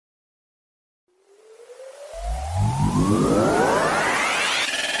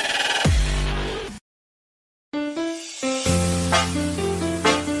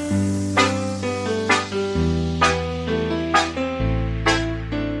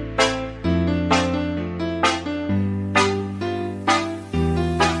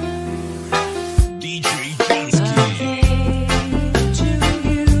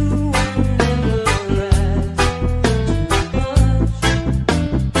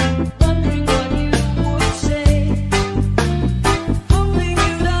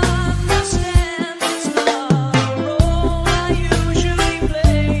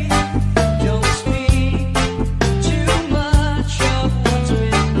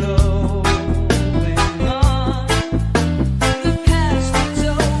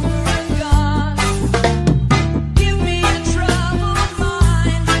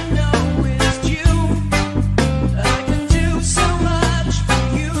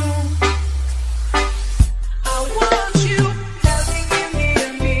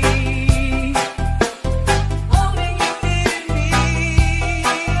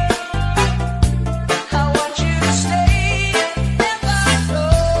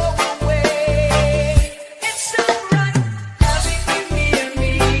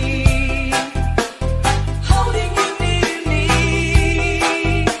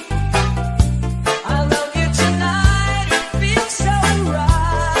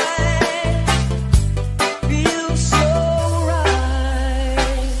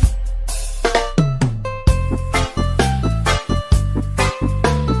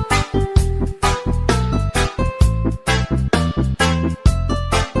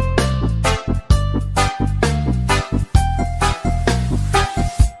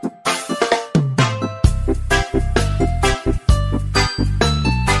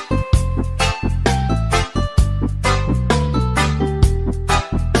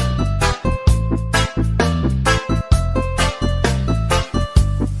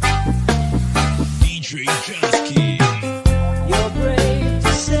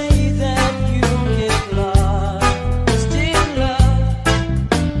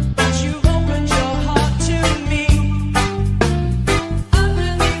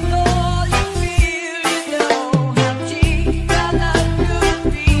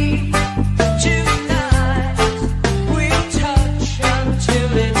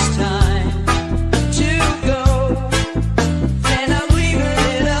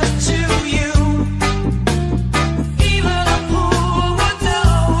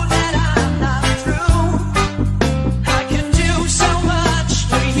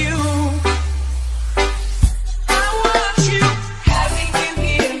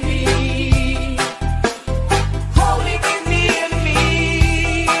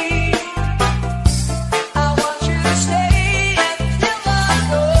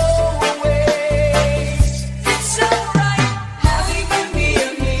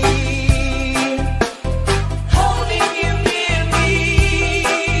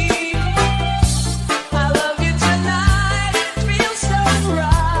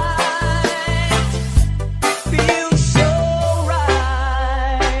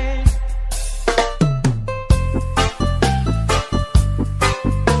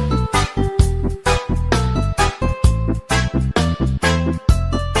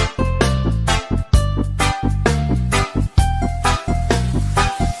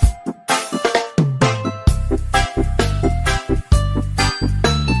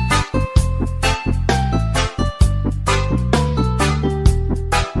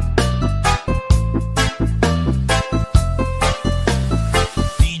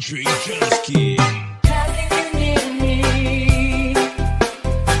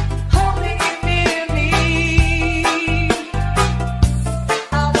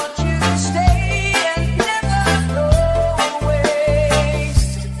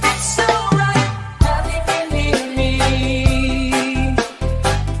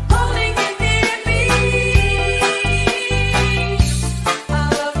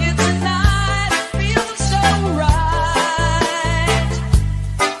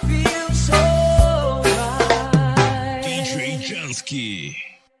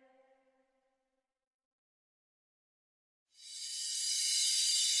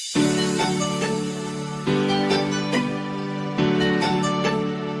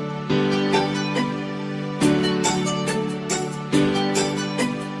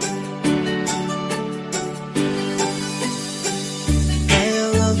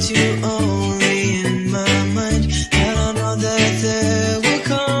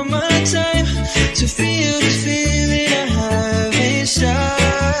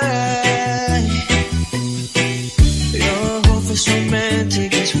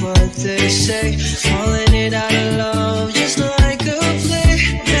Romantic is what what they say. Calling it out of love, just like a play.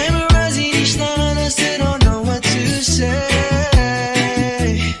 Memorizing each line, I still don't know what to say.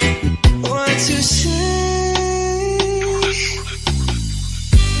 What to say?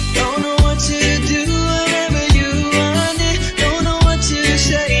 Don't know what to do whenever you want it. Don't know what to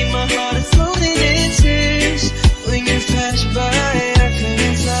say. My heart is floating in tears. When you pass by, I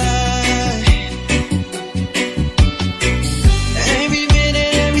couldn't fly. Every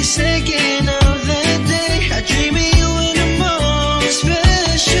minute, every second of the day, I dream of you in the most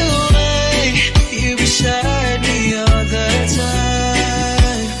special way. You beside me all the time.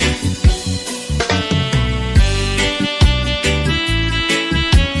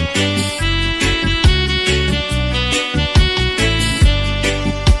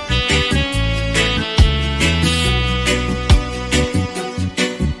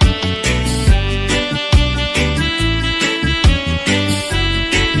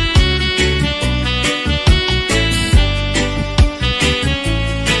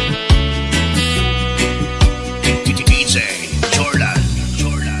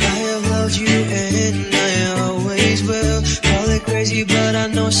 Crazy, but I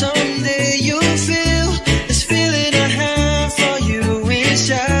know someday you'll feel this feeling I have for you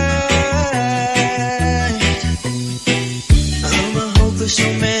inside. I'm a hopeless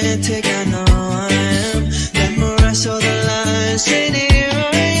romantic, I know I am. Memorize all the lines, and here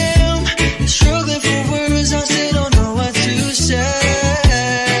I am, struggling for words, I still don't know what to say.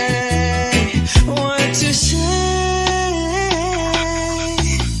 What to say?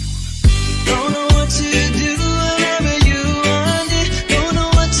 Don't know what to do whenever you want it. Don't know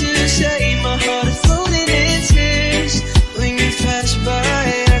what to say. My heart is floating in tears. When you pass by,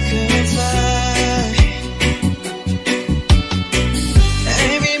 I couldn't fly.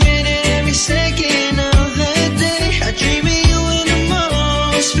 Every minute, every second of the day, I dream of you in the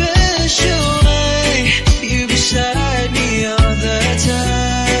most special way. You beside me all the time.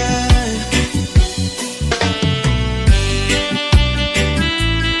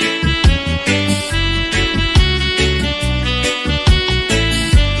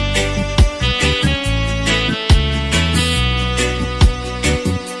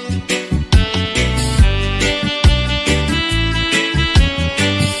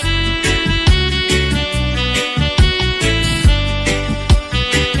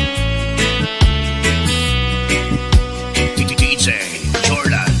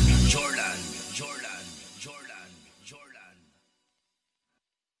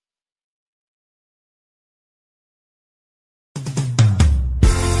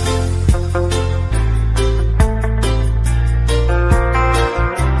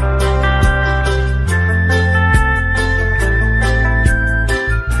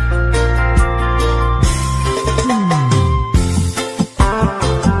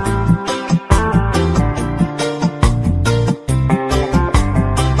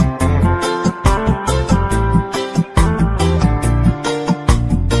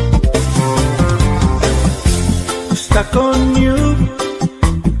 Stuck on you,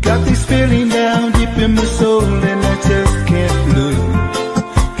 got this feeling down deep in my soul, and I just can't lose.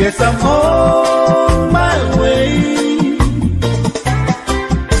 Guess I'm on my way.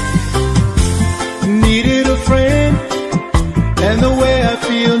 Needed a friend, and the way I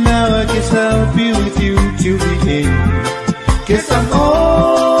feel now, I guess I'll be with you till the end. Guess I'm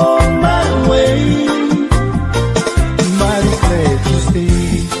on my way. Mighty glad to stay.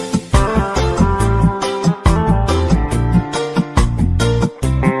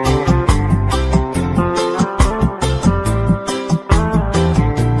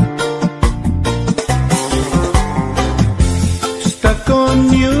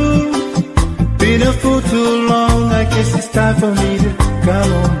 For too long, I guess it's time for me to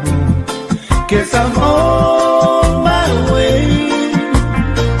come on home. Guess I'm on my way.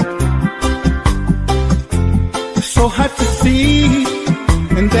 So hard to see,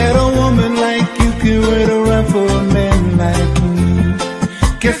 and that a woman like you can wait around for a man like me.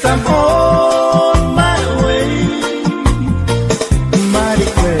 Guess I'm on my way. Mighty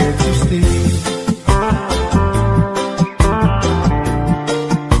glad to stay.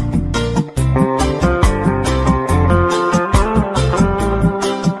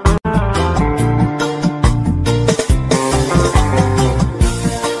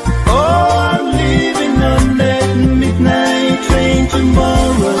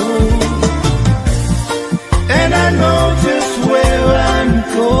 And I know just where I'm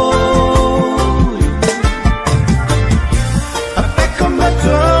going.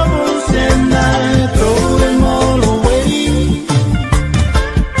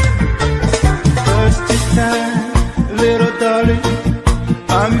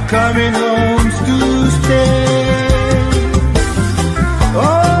 coming home to stay.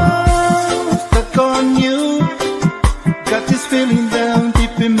 Oh, stuck on you. Got this feeling down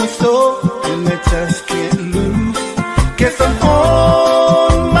deep in my soul, and I just can't lose. Guess I'm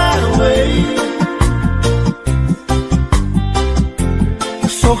on my way.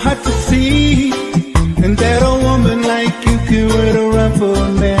 So hard to see, and that a woman like you can wait around for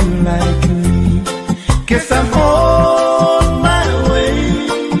a man like me. Guess I'm on my way.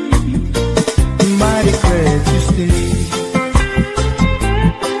 Mighty glad you stayed.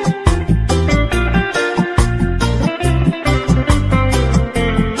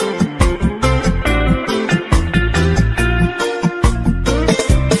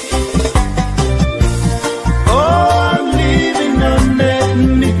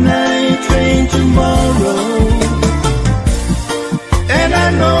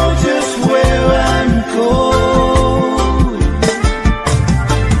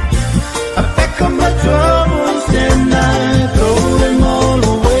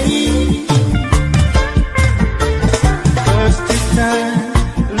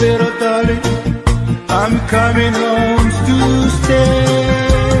 Coming home to stay.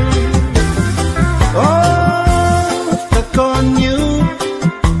 Oh, stuck on you.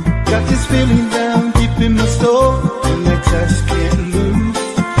 Got this feeling down deep in my soul, and I just can't lose.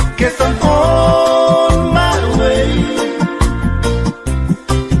 Guess I'm on my way.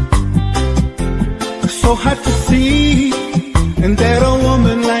 So hard to see, and that a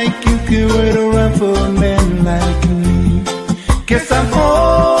woman like you can wait around for a man like me. Guess I'm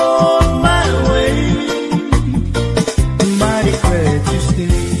on my way. Mighty glad you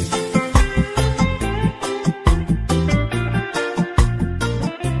stayed.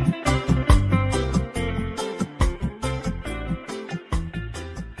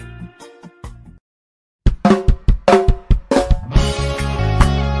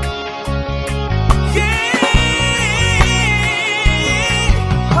 Yeah.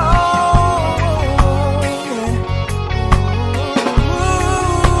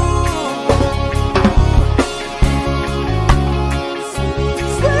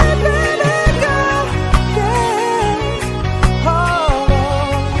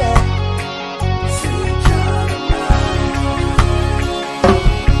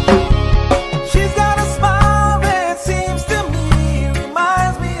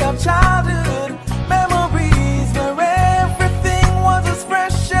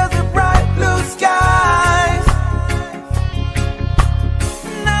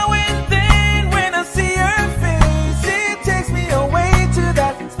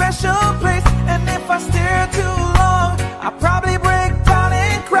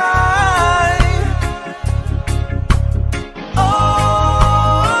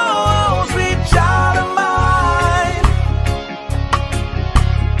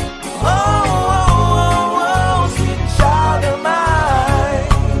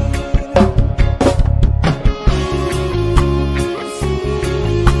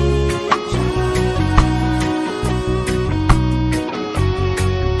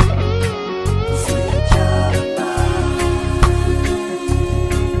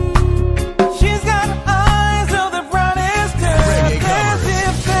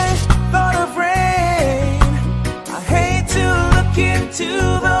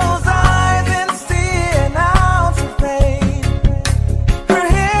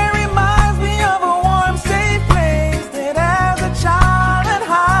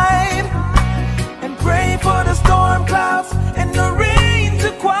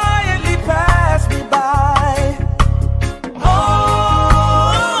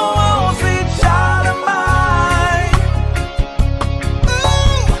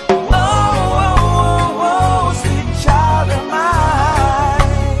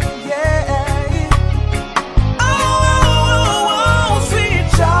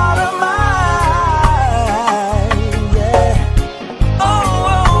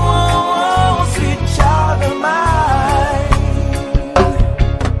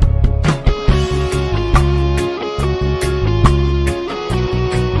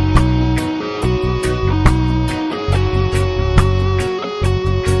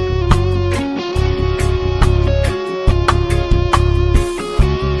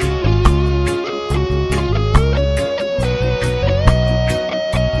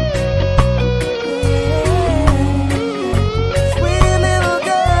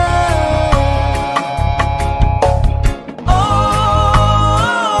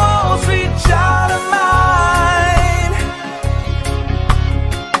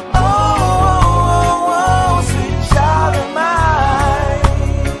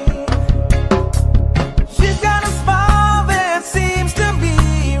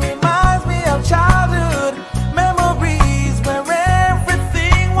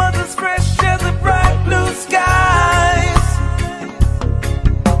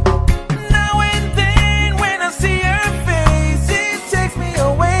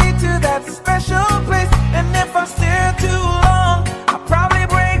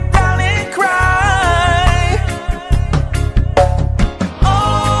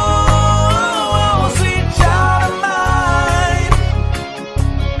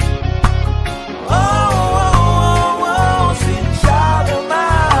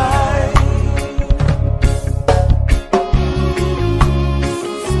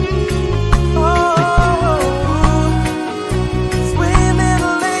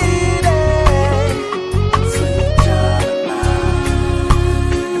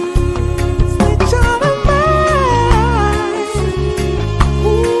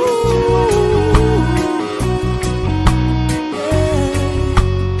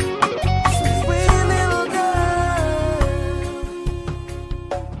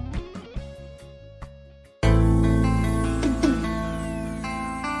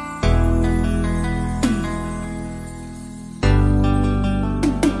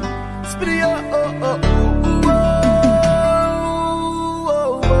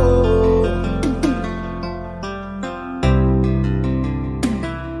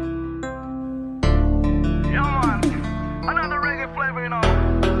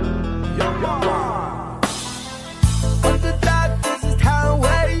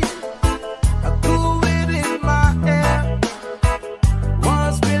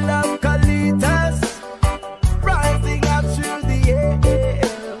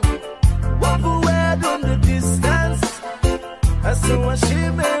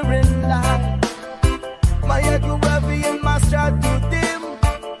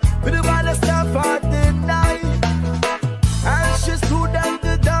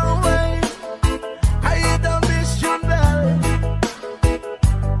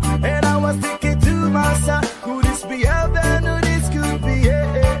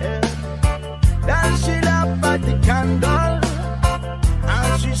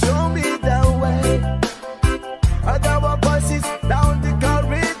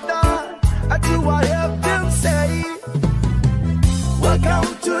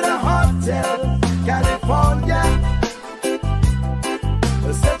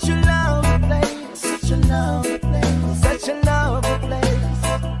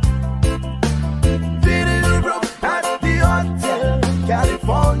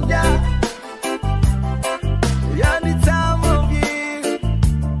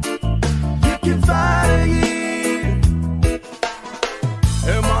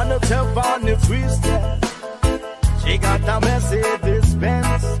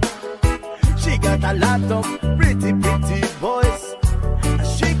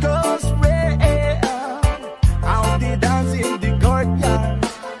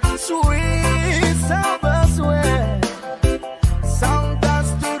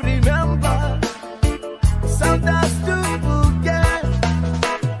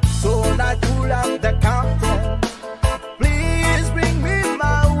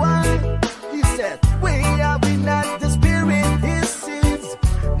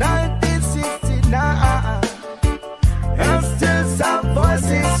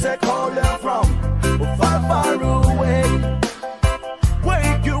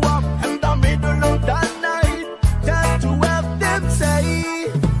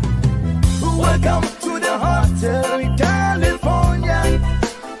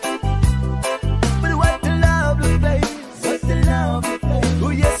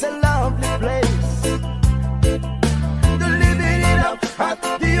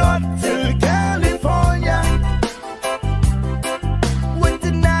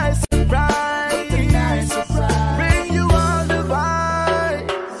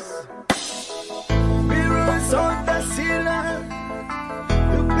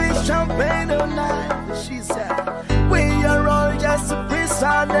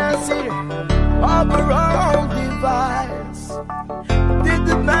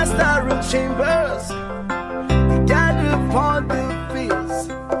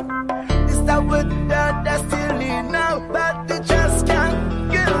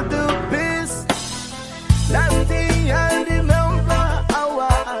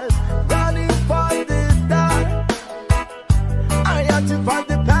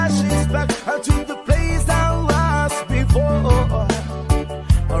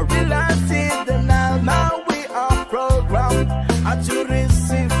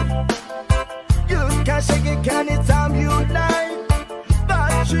 You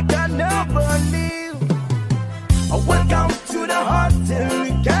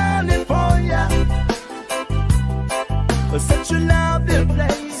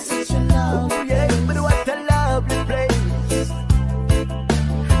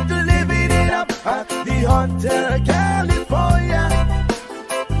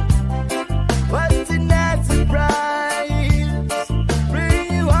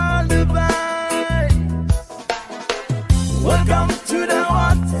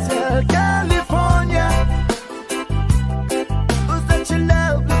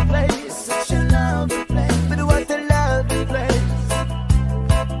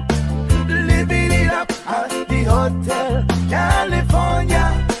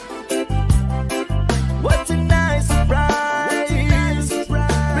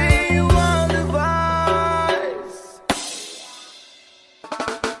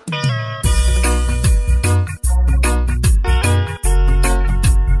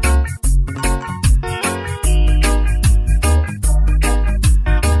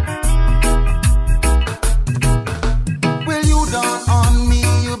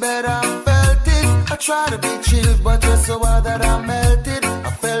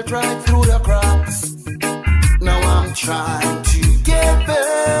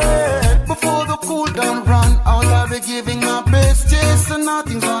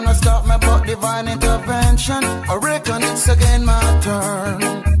divine intervention. I reckon it's again my turn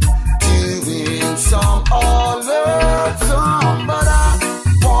to win some or learn some, but I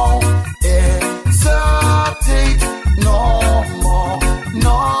won't hesitate no more,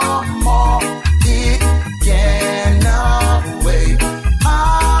 no more. It cannot wait.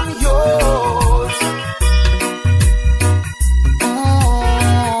 I'm yours.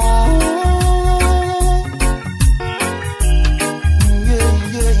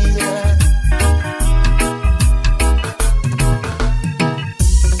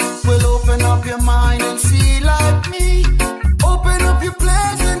 Well, open up your mind and see like me. Open up your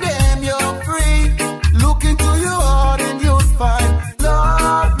plans and damn, you're free. Look into your heart and you'll find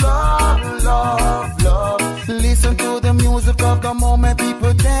love, love, love, love. Listen to the music of the moment,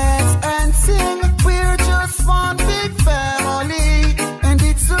 people dance and sing. We're just one big family, and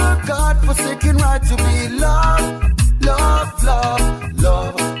it's a God-forsaken right to be loved. Love, love,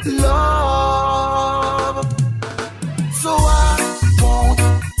 love, love. So I won't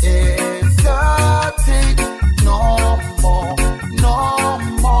hesitate no more, no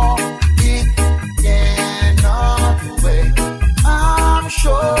more. It cannot wait. I'm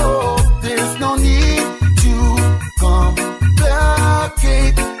sure there's no need to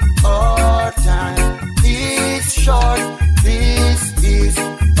complicate. Our time is short. This is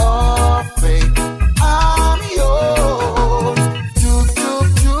our fate. I'm yours. Do do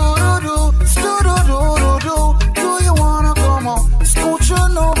do do do do do do. Do you wanna come on? Scooch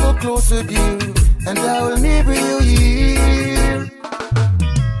on over closer, dear, and I will never you here.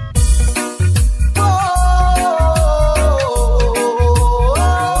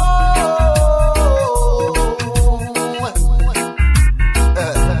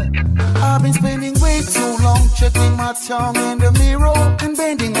 I've been spending way too long checking my tongue in the mirror and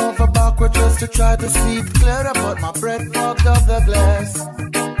bending over backward just to try to see it clearer, but my breath fogged up the glass.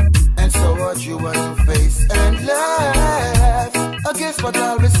 And so what you want to face and laugh. I guess what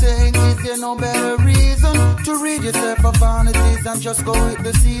I'll be saying is there no better reason to rid yourself of vanities and just go with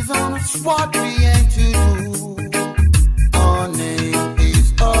the season. It's what we aim to do. Our name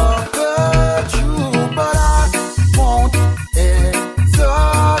is our virtue, but I won't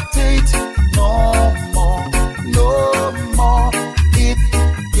hesitate no more, no more. It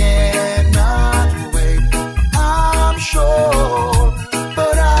cannot wait. I'm sure,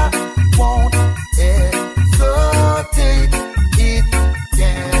 but I won't hesitate. It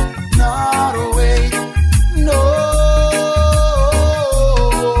cannot wait. No,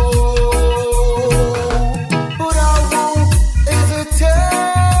 but I won't hesitate.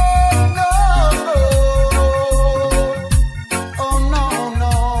 No, oh no,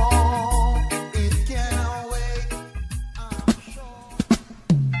 no, it cannot wait. I'm sure.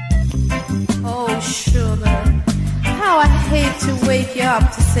 Oh, sugar, how I hate to wake you up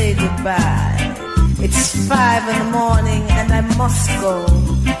to say goodbye. It's 5 in the morning and I must go.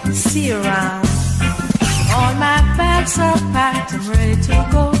 See you around. All my bags are packed and ready to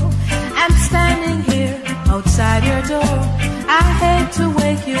go. I'm standing here outside your door. I hate to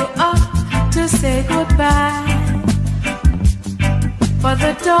wake you up to say goodbye. For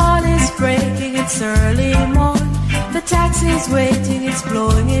the dawn is breaking, it's early morn. The taxi's waiting, it's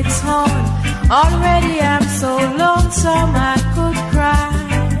blowing its horn. Already I'm so lonesome I could cry.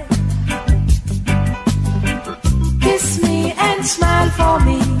 Kiss me and smile for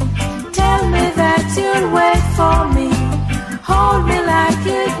me. Tell me that you'll wait for me. Hold me like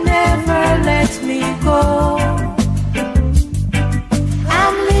you'd never let me go.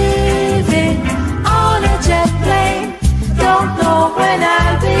 I'm leaving on a jet plane. Don't know when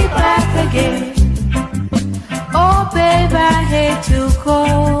I'll be back again. Oh babe, I hate to go.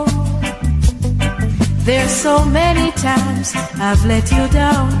 There's so many times I've let you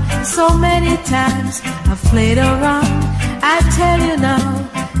down. So many times I've played around. I tell you now,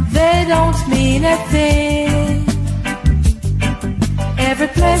 they don't mean a thing. Every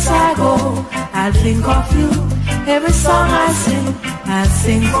place I go, I'll think of you. Every song I sing, I'll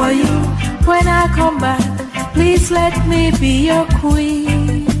sing for you. When I come back, please let me be your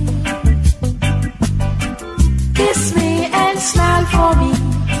queen. Kiss me and smile for me.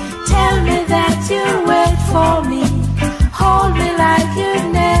 Tell me that you'll wait for me. Hold me like you'd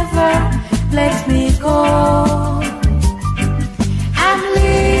never let me go. I'm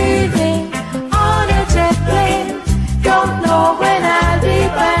leaving on a jet plane. Don't know when I'll be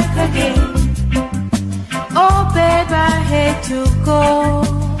back again. Oh babe, I hate to go.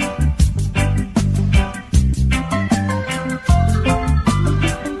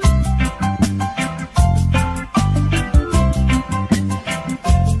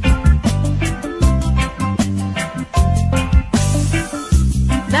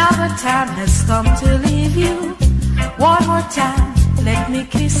 time, let me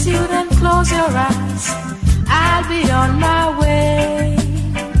kiss you, then close your eyes. I'll be on my way.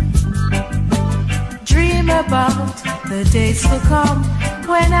 Dream about the days to come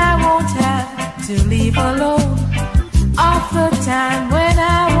when I won't have to leave alone. Of the time when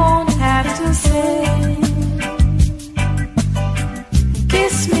I won't have to say,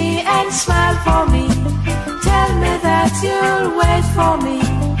 kiss me and smile for me. Tell me that you'll wait for me.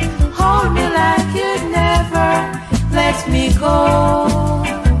 Hold me like you'd never let me go.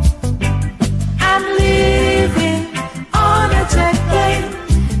 I'm leaving on a jet plane.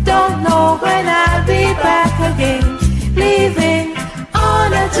 Don't know when I'll be back again. Leaving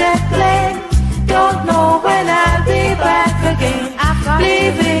on a jet plane. Don't know when I'll be back again.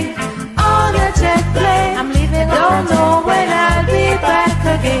 Leaving on a jet plane. I'm leaving. Don't know when I'll be back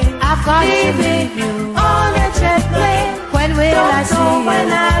again. I've got leaving you on a jet plane. When will I see you? Don't know when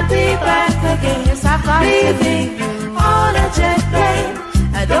I'll be back again. Yes, I've got leaving you on a jet plane.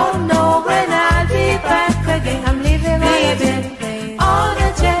 I don't know when I'll be back again. I'm leaving on a jet plane. On a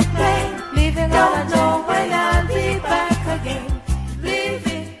jet plane. Leaving on a jet plane. Don't know when I'll be back again.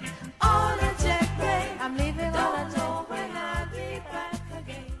 Leaving on a jet plane. I'm leaving on a jet plane. Don't know when I'll be back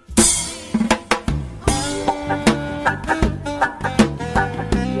again.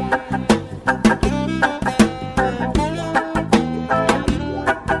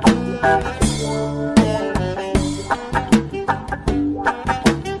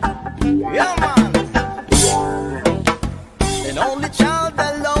 Yeah, man. An only child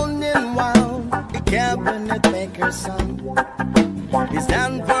alone in wild, a cabinet maker's son. His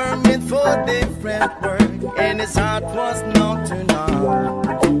hand permit for different work, and his heart was not to none.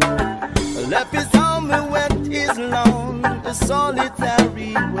 Left his home and went his lone, a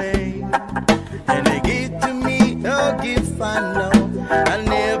solitary way. And he gave to me a gift I know I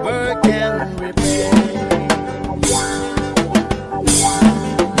never can repay.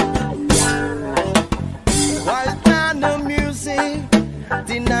 White man of music,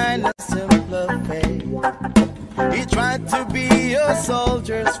 denying a simpler fate. He tried to be a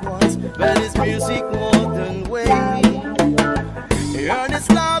soldier's once, but his music wouldn't wait. He earned his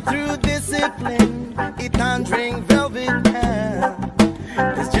love through discipline, he thundering velvet hair.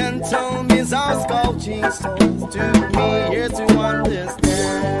 His gentle means of sculpting souls took me here to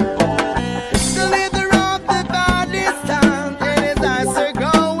understand. The leader of the body stand, and his eyes are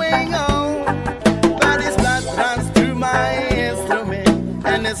going on. But his blood runs through my instrument,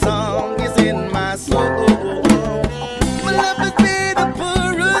 and his song is in my soul. My love has been a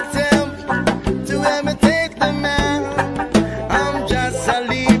poor attempt to imitate the man. I'm just a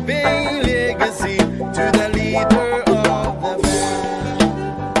living legacy to the leader of the band.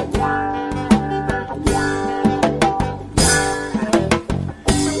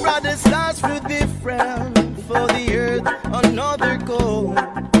 Brothers lost were different, for the earth another goal.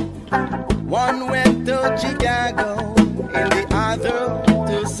 One went to Chicago and the other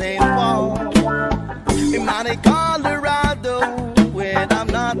to St. Paul. In Monte Colorado, when I'm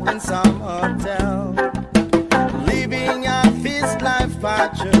not in some hotel, living a this life I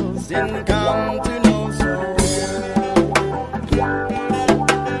chose didn't come to know so well.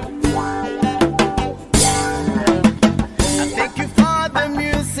 I thank you for the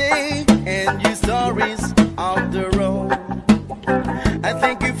music and your stories of the road. I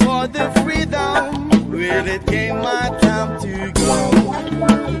thank you for the freedom when it came my time to go.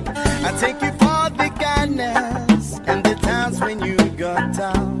 I thank you for the kindness and the times when you got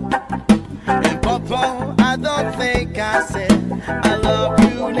down. And Papa, I don't think I said I love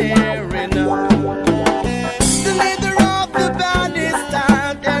you near enough. The leader of the band is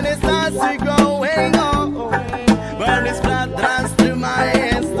tired and it starts to growing old. But his blood runs through my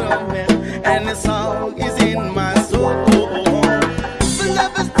instrument and the song is in my soul. The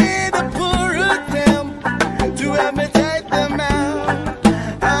love has been a poor attempt to imitate the man.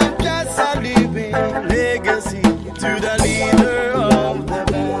 I'm just a living legacy to the leader of the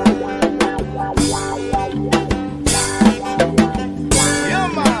band. Yeah,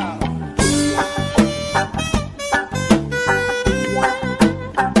 man.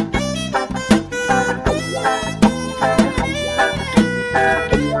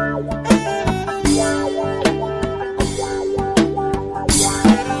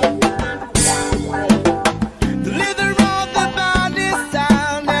 The leader of the band is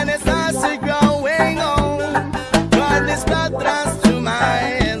down and his eyes are growing old. But this blood runs through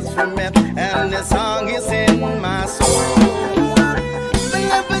my instrument and the song is in my soul. The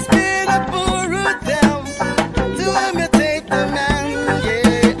love has been a poor attempt to imitate the man.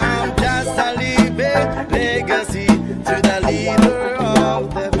 Yeah, I'm just a living legacy to the leader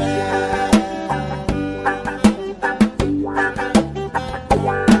of the band.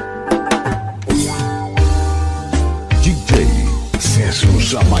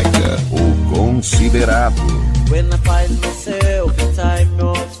 César Jamaica, o considerado. When I find myself in time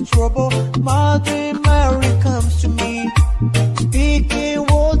of trouble, Mother Mary comes to me, speaking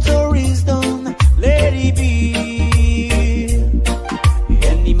water is done, let it be.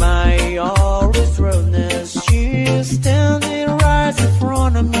 And in my always wellness, she is standing right in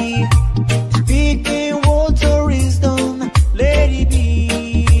front of me, speaking water is done, let it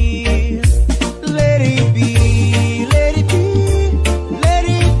be. Let it be, let it be, let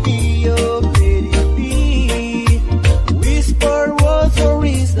it be, oh let it be. Whisper water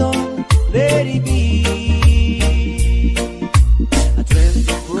is done, let it be. A trend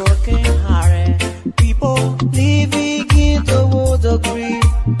of broken hearted people living in the world agree.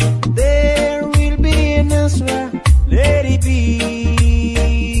 There will be an answer, let it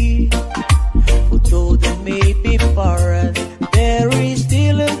be. Although they may be foreign, there is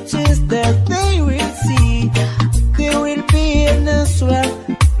still a chance that they will see. There will be an answer,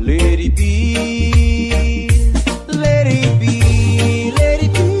 let it be. Let it be, let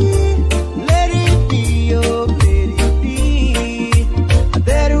it be, oh let it be.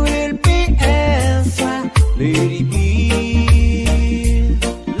 There will be answer, let it be.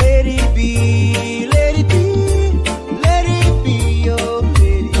 Let it be, let it be, oh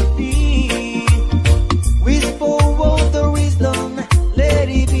let it be. Whisper water is done, let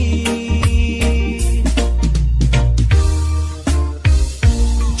it be.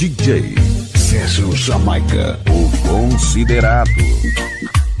 DJ César Jamaica, o considerado.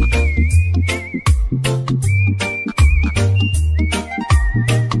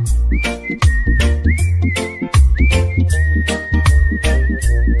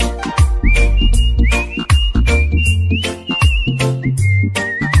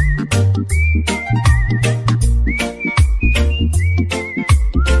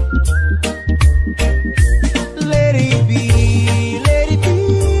 Let it be, let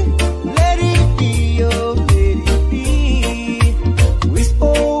it be, oh let it be. Whisper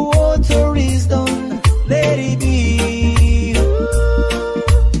water is done, let it be.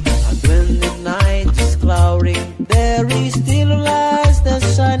 And when the night is cloudy, there is still a light that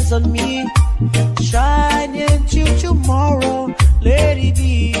shines on me, shining until tomorrow, let it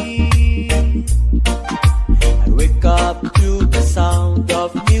be. I wake up to the sound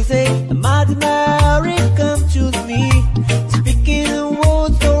of music, and Mother Mary comes to me, speaking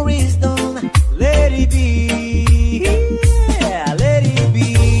water is done, let it be. Yeah, let it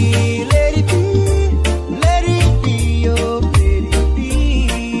be, let it be, oh let it be.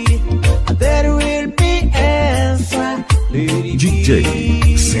 There will be answer, let it DJ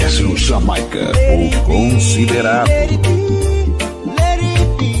be. César Jamaica, o considerado. Let it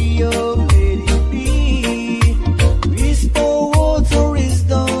be, oh let it be. Whisper water is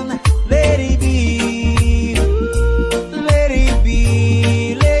done, let it be. Let it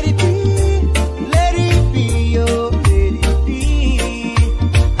be, let it be, oh let it be.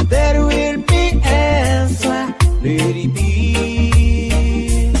 There will be answer, let it be.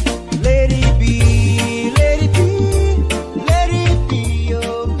 Let it be, let it be,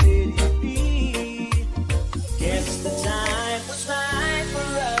 oh let it be. Guess the time was right for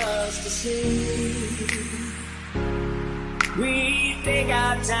us to see. We take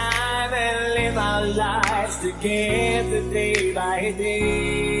our time and live our lives together day by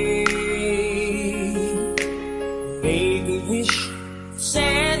day. Make a wish,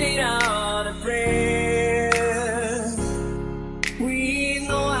 send it on a prayer. We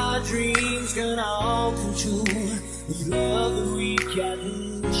know our dreams can all come true with love that we can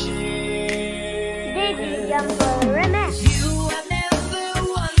share. Diggy Jumbo Remix. You have never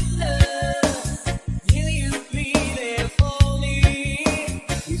wondered, will you be there for me?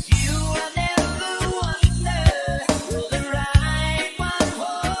 If you have never wondered, will the right one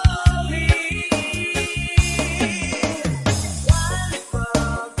for me? One for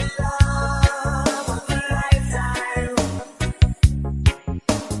the love of a lifetime,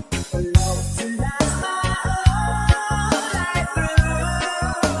 a love to last my whole life through.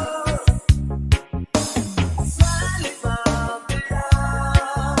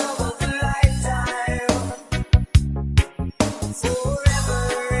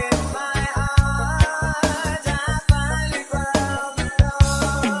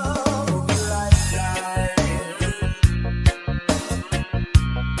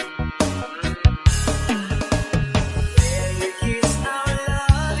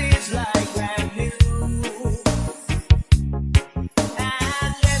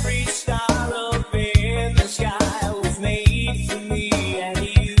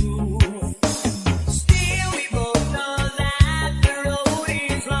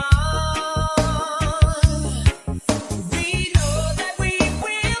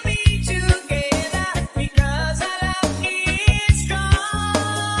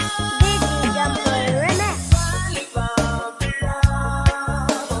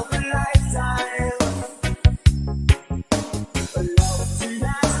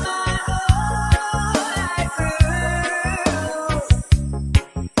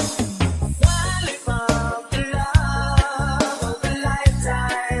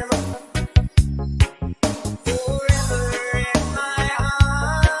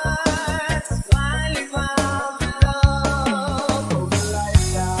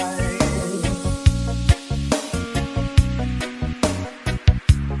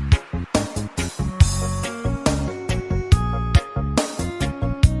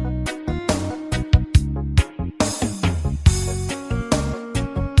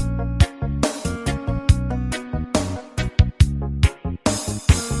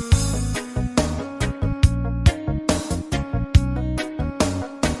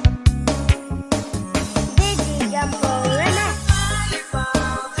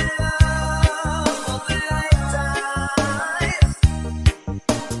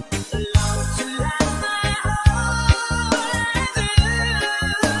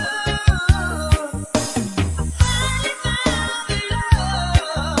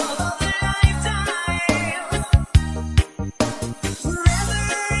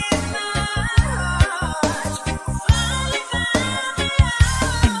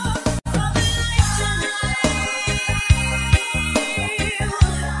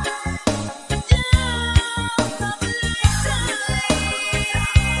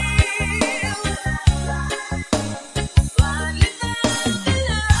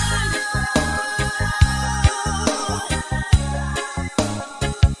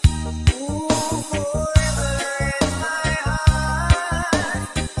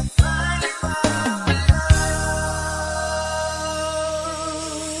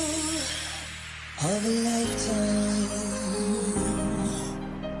 of a lifetime.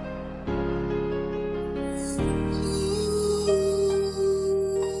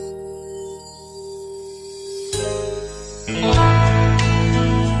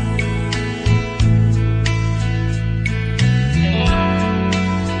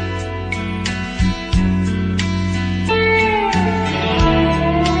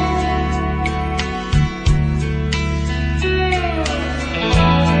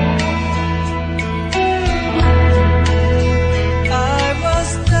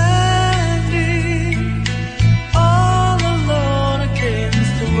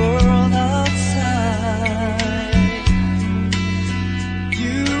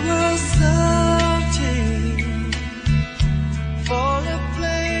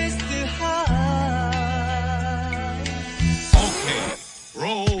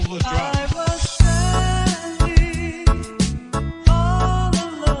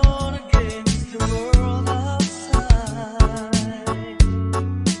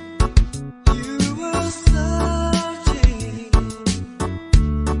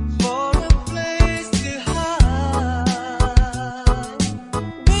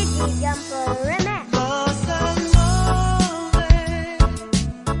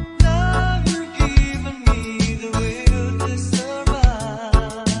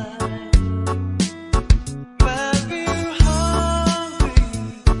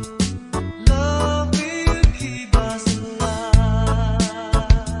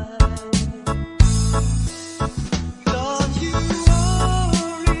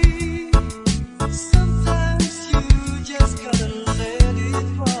 Sometimes you just gotta let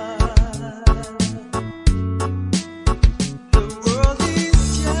it ride.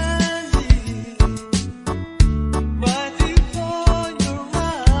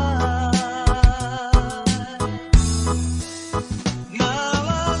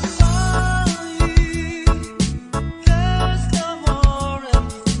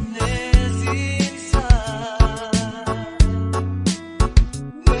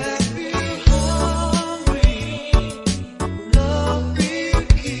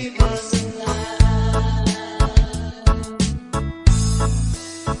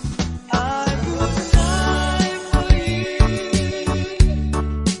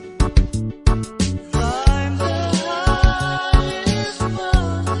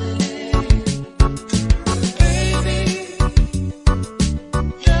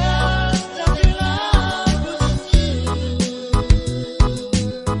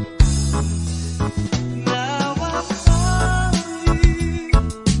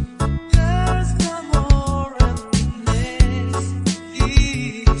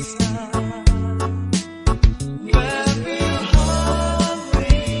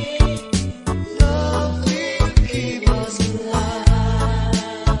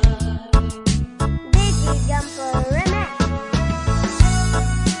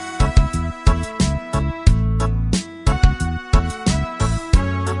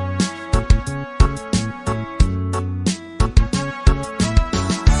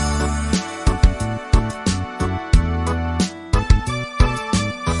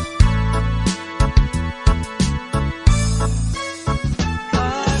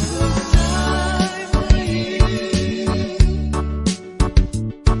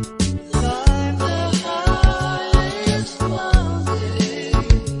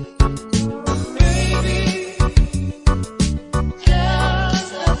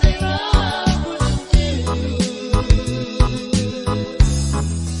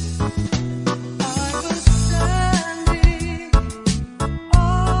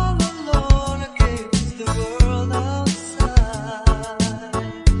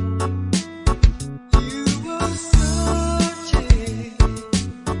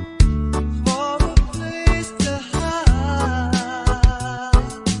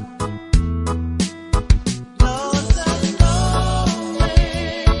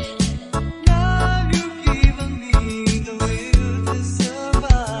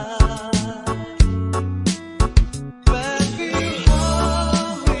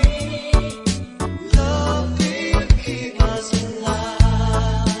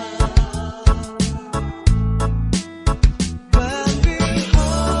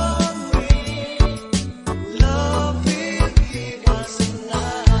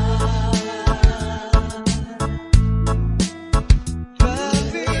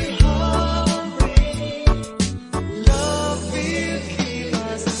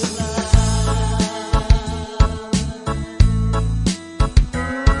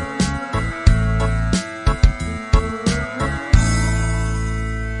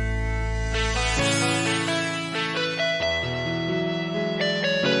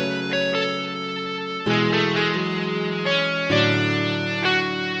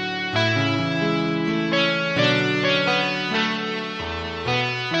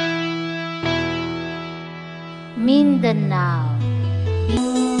 Listen now.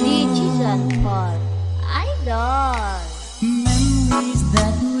 Decision for Idol. Memories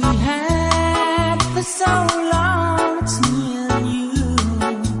that we had for so long, it's me and you.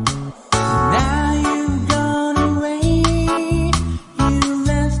 Now you've gone away, you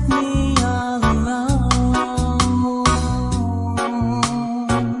left me all alone.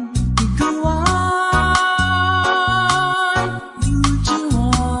 Go on, do what you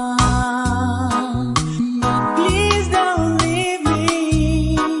want, but please don't leave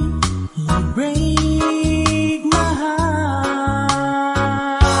me. You break my heart.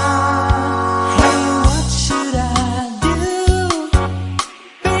 Hey, what should I do?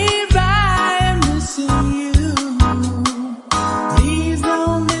 Babe, I'm missing you. Please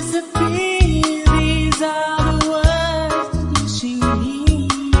don't disappear. These are the words that you hear.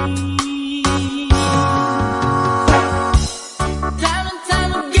 Time and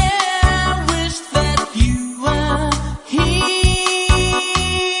time again, I wish that you were here.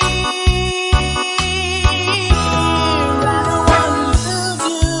 I don't wanna lose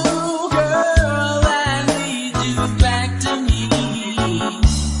you, girl. I need you back to me.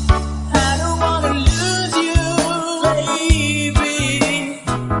 I don't wanna lose you, baby.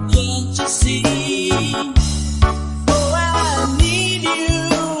 Can't you see? Oh, I need you.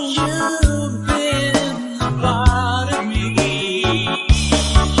 You've been a part of me.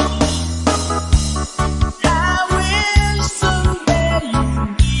 I wish someday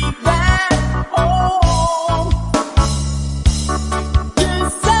you'd be back home.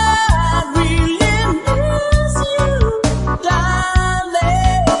 'Cause I really miss you,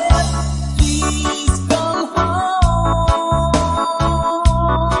 darling. Please come home.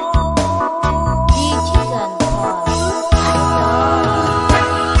 Decision for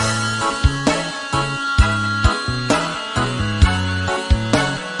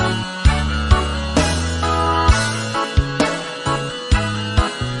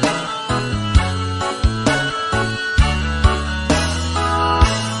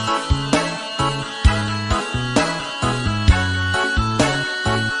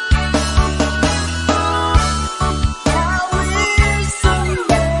I wish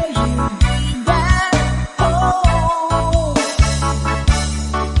someday you'd be back home.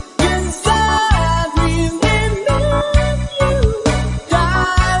 'Cause I really miss you,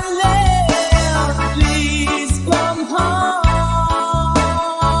 darling. Please come home.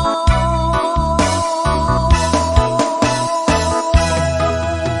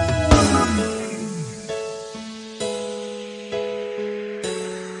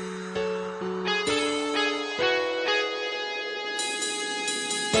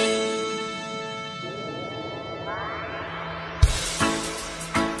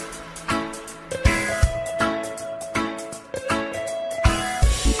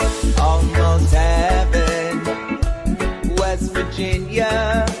 Almost heaven, West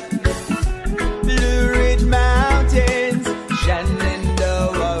Virginia, Blue Ridge Mountains,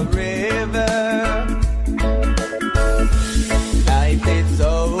 Shenandoah River. Life is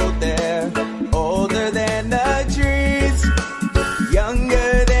old there, older than the trees,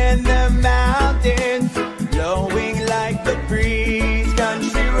 younger than the mountains, blowing like the breeze.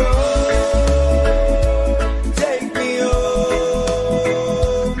 Country road, take me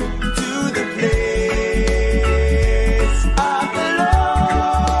home to the place I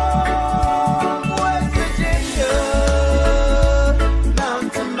belong. West Virginia,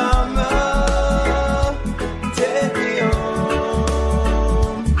 Mountain Mama, take me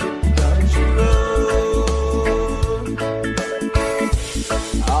home. Country road,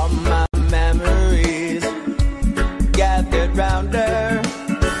 all my memories gathered round her.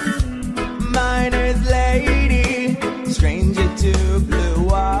 Miner's lady, stranger to blue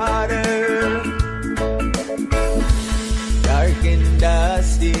water, dark and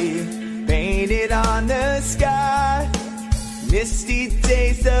dusty, painted on the sky, misty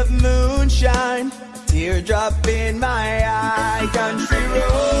taste of moonshine, teardrop in my eye. Country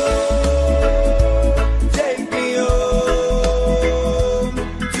road, take me home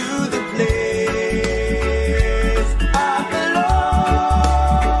to the place I belong.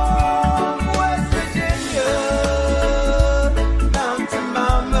 West Virginia, Mountain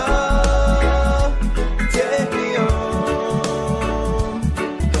Mama, take me home.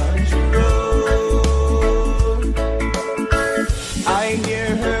 Country road, I hear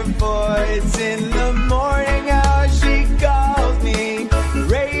her voice in the morning, how she calls me.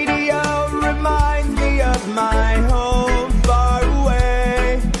 Radio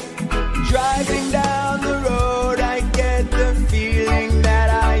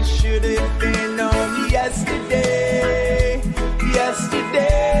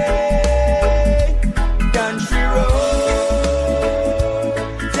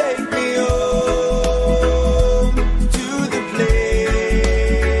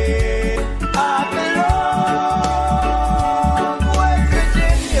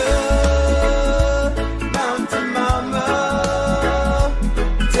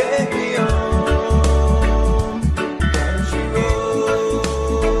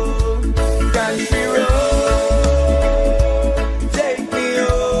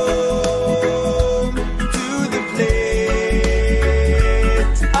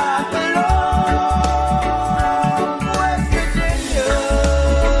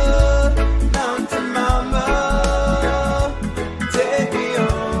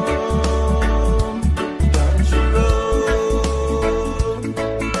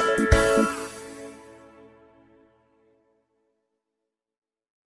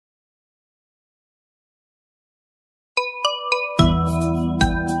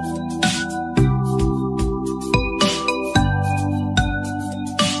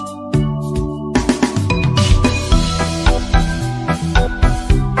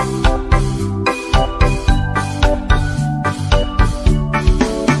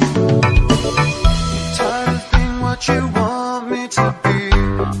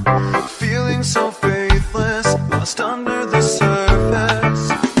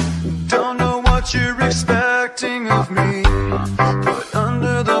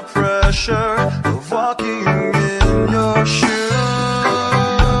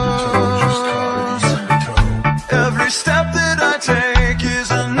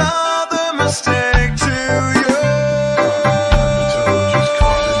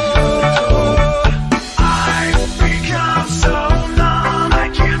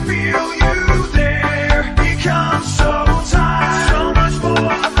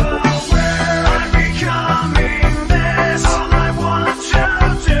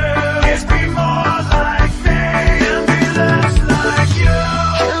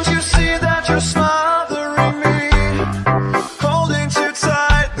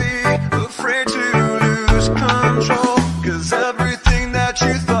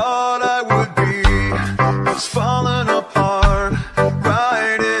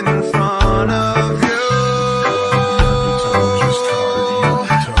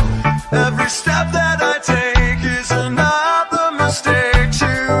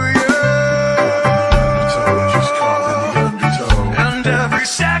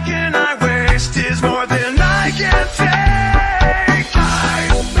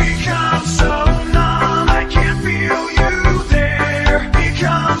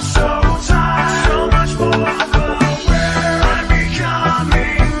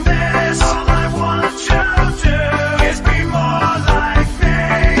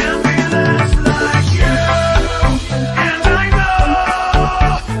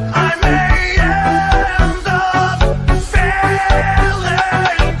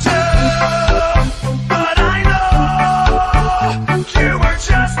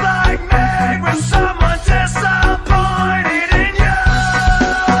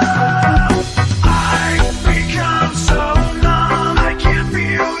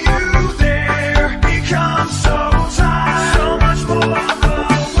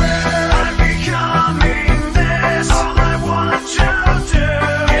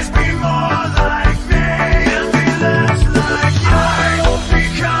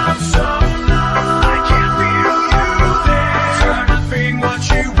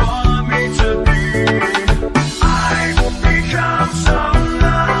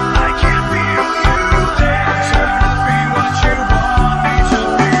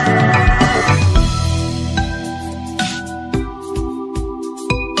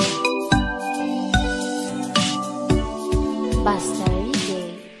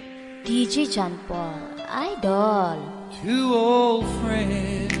John Paul, Idol. Two old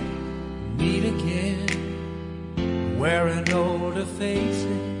friends meet again, wearing older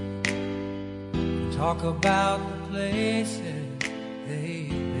faces, talk about the places they've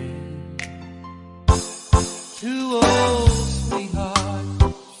been. Two old sweethearts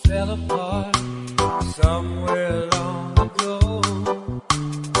fell apart somewhere long ago.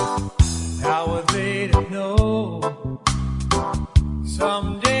 How were they to know?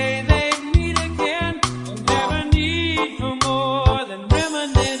 Someday they meet again, will never need for more than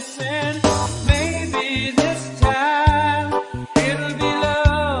reminiscing. Maybe this time it'll be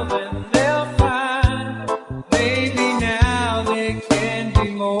love and they'll find. Maybe now they can be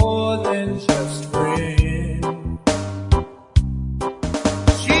more than just friends.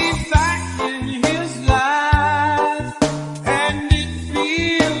 She's back in his life and it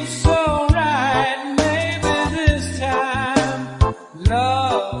feels so right. Maybe this time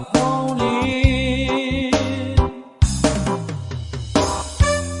love won't end.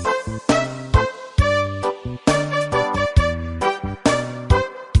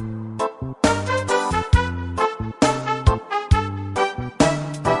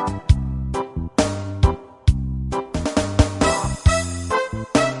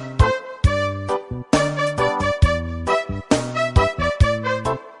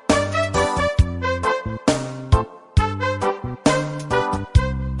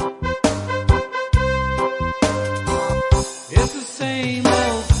 It's the same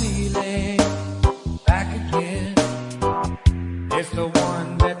old feeling back again. It's the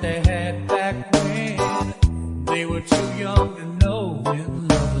one that they had back when they were too young to know when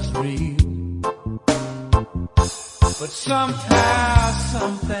love was real. But somehow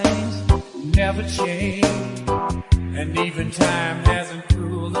some things never change, and even time hasn't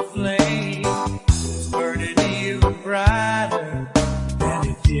cooled the flame. It's burning even brighter than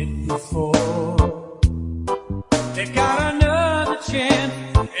it did before. They got another chance,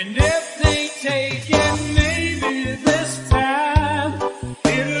 and if they take it, maybe this time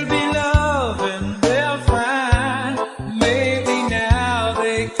it'll be love and they'll find. Maybe now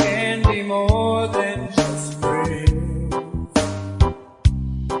they can be more than just friends.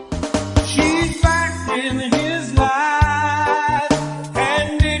 She's back in his life,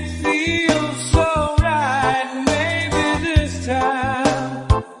 and it feels so right. Maybe this time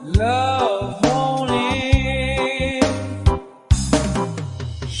love won't end.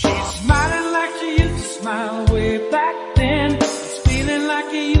 She's smiling like she used to smile way back then. She's feeling like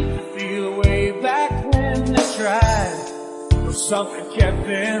he used to feel way back when. That's right, but something kept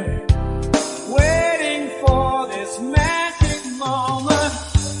them waiting for this magic moment.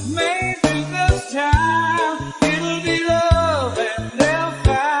 Maybe this time it'll be love and they'll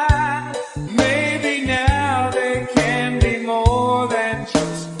find. Maybe now they can be more than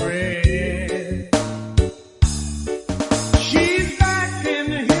just friends. She's back in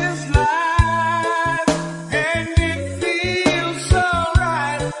his life, and it feels so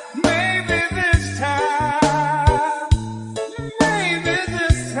right. Maybe this time, maybe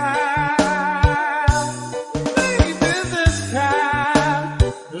this time, maybe this time,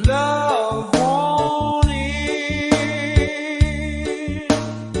 love won't end.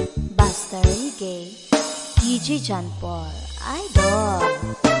 Basta Reggae, DJ John Paul, Idol.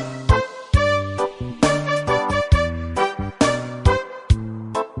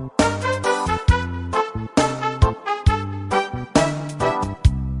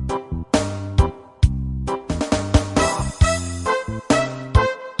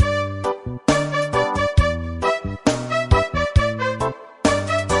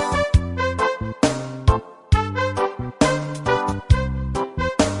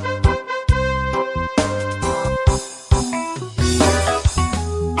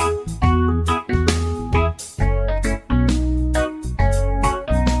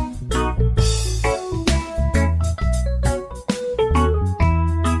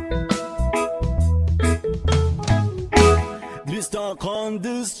 This talk on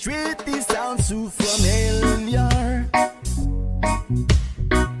the street, this sounds so familiar.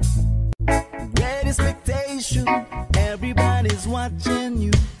 Great expectation, everybody's watching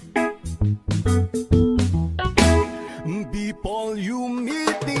you. People you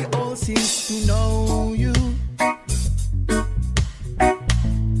meet, they all seem to know you.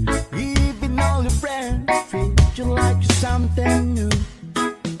 Even all your friends treat you like something new.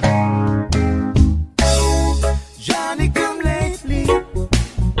 Johnny come lately,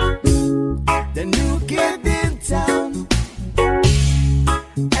 the new kid in town.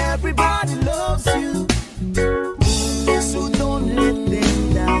 Everybody loves you, so don't let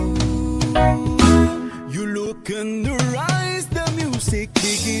them down.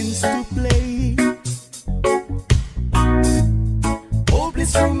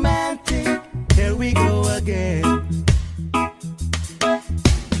 romantic. Here we go again.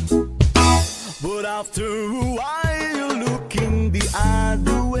 But after a while, looking the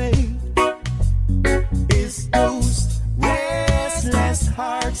other way, it's those restless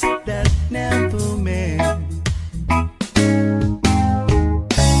hearts that never mend.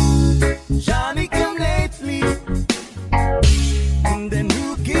 Johnny come lately, and then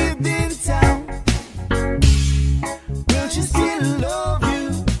new kid in town. Will she still love you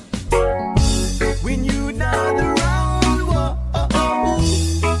when you're not around? Whoa, oh, oh.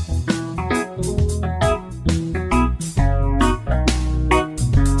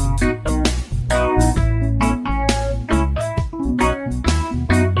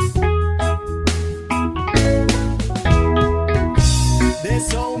 There's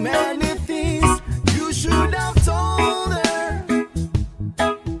so many things you should have told her,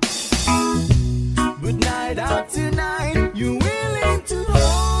 but night after night you're willing to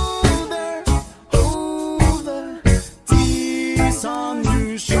hold her, tears on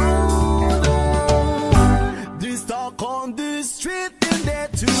your shoulder. This talk on the street is there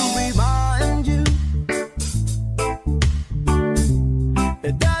to remind you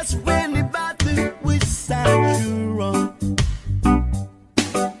that that's really bad to which side you're on.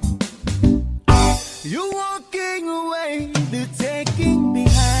 You're walking away, they're taking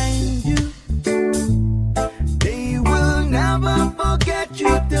behind you. They will never forget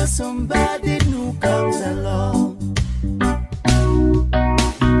you till somebody new comes along.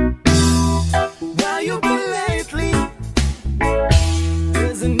 Where you been lately?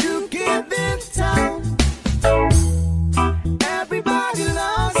 There's a new kid in town. Everybody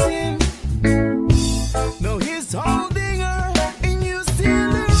loves him. No, he's holding her and you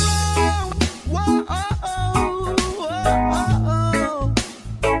still around. Whoa, oh, oh, oh,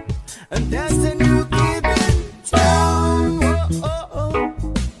 oh. And there's a new kid in town. Whoa, oh,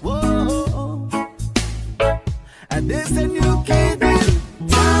 oh, whoa. And there's a new kid in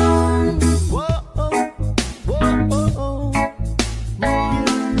town. Whoa, whoa, oh.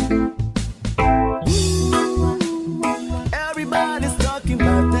 Everybody's talking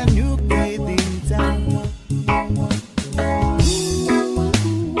about that new kid in town.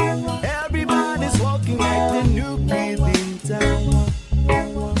 Everybody's walking like the new kid in town.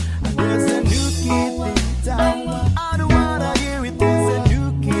 And there's a new kid in town. I don't wanna hear it. There's a new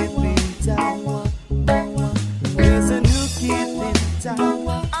kid in town. There's a new kid in town.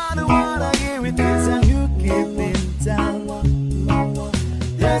 I don't wanna hear it. There's a new kid in town.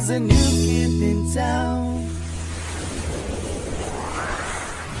 There's a new kid in town.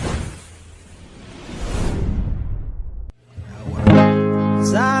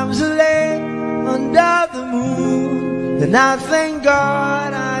 Times late under the moon, and I thank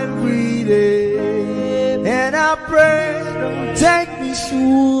God I'm breathing. And I pray, don't take me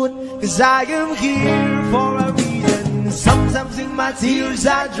soon, 'cause I am here for a reason. Sometimes in my tears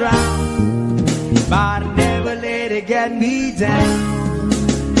I drown, but I never let it get me down.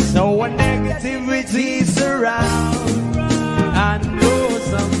 So when negativity surrounds, I know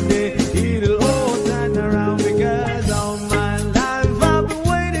someday it'll all turn around, because all my life I've been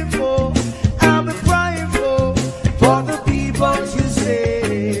waiting for, I've been crying for the people to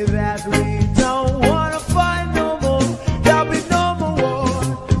say that we don't wanna fight no more, there'll be no more war,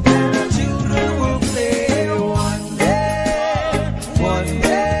 and our children will play one day, one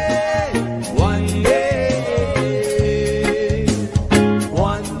day, one day,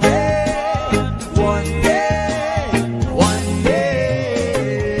 one day, one day, one day.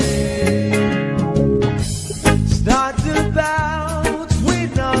 Start about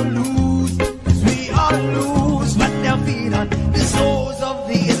win or lose, 'cause we all lose when they're feet on the souls of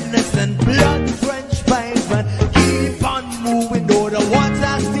the innocent, blood drenched pavement. Keep on moving though the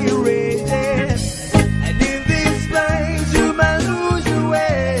water's still raging, and in this place you may lose your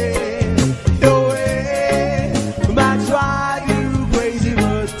way, your way. You might try you crazy,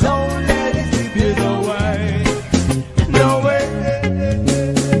 but don't let it slip you away, no way.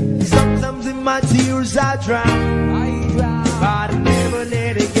 Sometimes in my tears I drown, but I never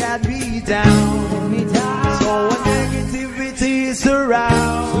let it get me down. So when negativity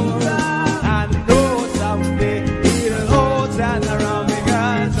surrounds, I know someday it'll all turn around,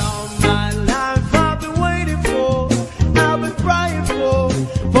 because all my life I've been waiting for, I've been crying for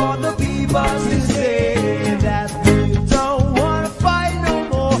the people to say that we don't wanna fight no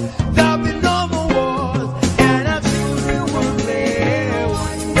more, there'll be no more wars, and our children will play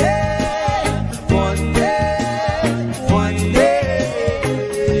one day, one day,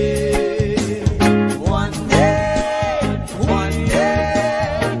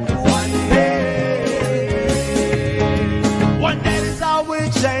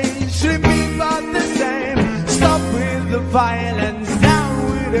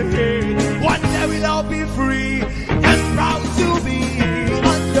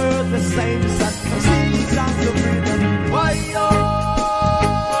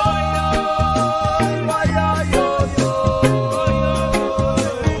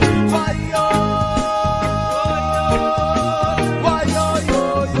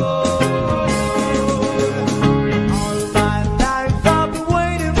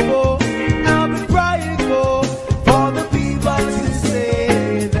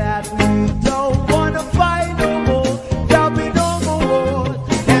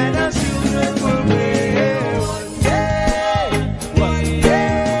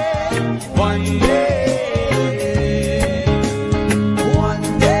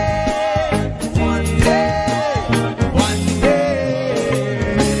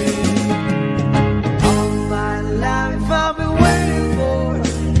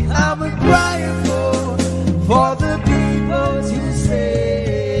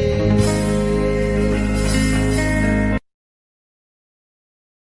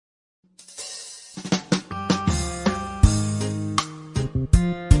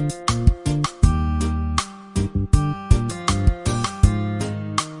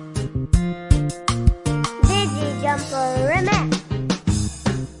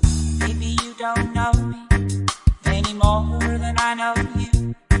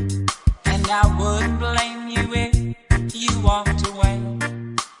 I wouldn't blame you if you walked away.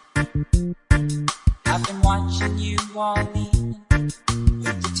 I've been watching you all evening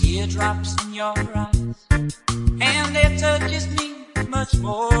with the teardrops in your eyes, and it touches me much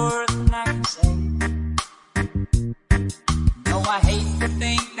more than I can say. No, I hate to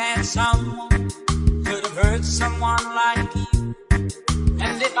think that someone could have hurt someone like you,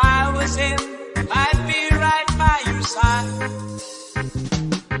 and if I was him, I'd be right by your side.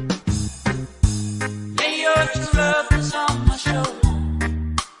 Lay your true lovers on my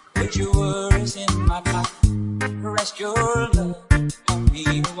shoulder, put your worries in my pocket, rest your love on me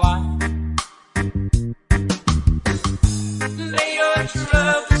a while. Lay your true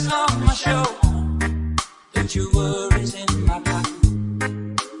lovers on my shoulder, put your worries in my pocket,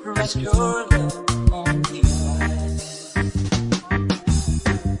 rest your love on me a while.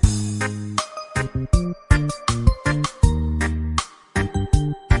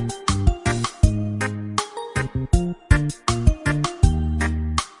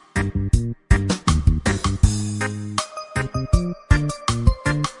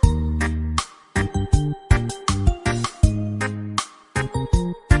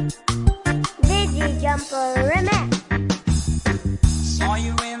 Saw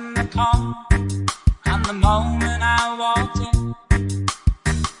you in the car, and the moment I walked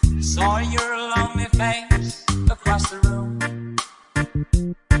in, saw your lonely face across the room.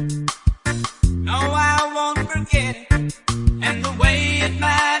 No, I won't forget it, and the way it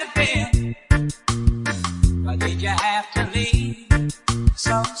might have been. Why did you have to leave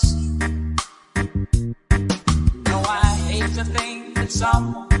so soon? No, I hate to think that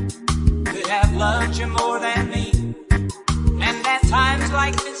someone could have loved you more than me, and at times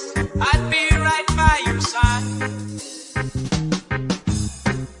like this, I'd be right by your side.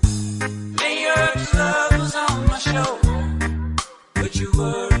 Lay your troubles on my shoulder, put your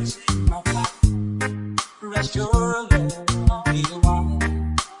worries in my pocket, rest your love on me a while.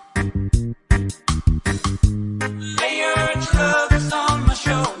 Lay your troubles on my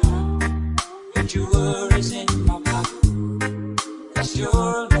shoulder, put your worries in my pocket, rest your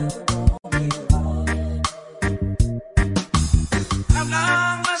love. How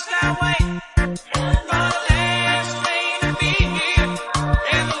long must I wait for the last day to be here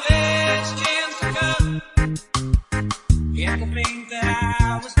and the last chance to come? Yet to think that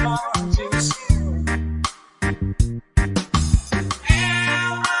I was born too soon. How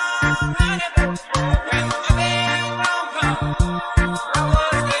long, honey, when the bell won't come? I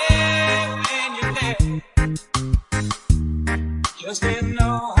was there when you're there, just didn't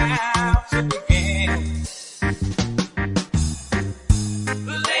know how to begin.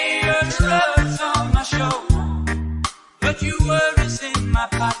 Drugs on my shoulder, put your worries in my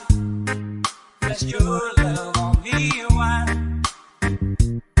pocket, rest your love on me a while.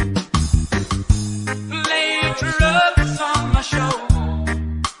 Lay your drugs on my shoulder,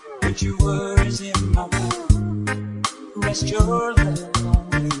 put your worries in my pocket, rest your love.